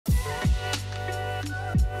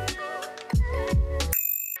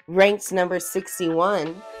Ranked number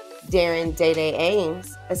 61, Dai Dai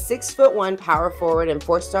Ames, a 6'1" power forward and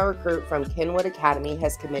 4-star recruit from Kenwood Academy,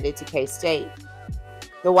 has committed to K-State.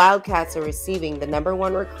 The Wildcats are receiving the number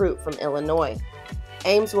 1 recruit from Illinois.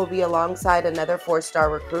 Ames will be alongside another 4-star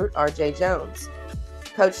recruit, RJ Jones.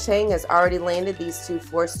 Coach Tang has already landed these 2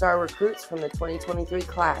 4-star recruits from the 2023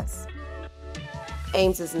 class.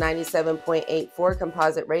 Ames' 97.84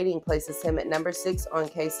 composite rating places him at number 6 on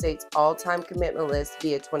K-State's all-time commitment list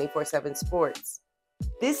via 24/7 Sports.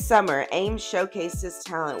 This summer, Ames showcased his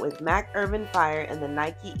talent with Mac Irvin Fire in the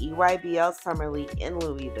Nike EYBL Summer League in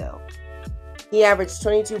Louisville. He averaged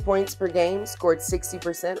 22 points per game, scored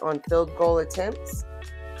 60% on field goal attempts,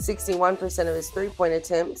 61% of his three-point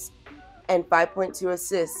attempts, and 5.2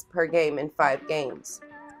 assists per game in 5 games.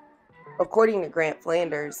 According to Grant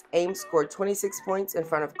Flanders, Ames scored 26 points in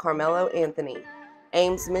front of Carmelo Anthony.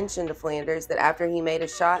 Ames mentioned to Flanders that after he made a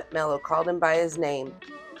shot, Melo called him by his name.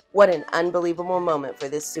 What an unbelievable moment for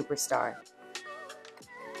this superstar.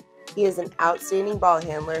 He is an outstanding ball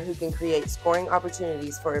handler who can create scoring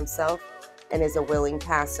opportunities for himself and is a willing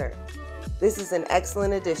passer. This is an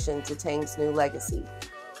excellent addition to Tang's new legacy.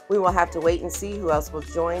 We will have to wait and see who else will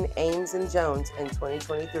join Ames and Jones in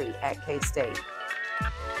 2023 at K-State.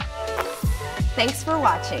 Thanks for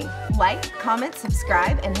watching. Like, comment,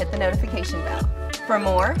 subscribe, and hit the notification bell. For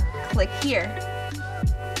more, click here.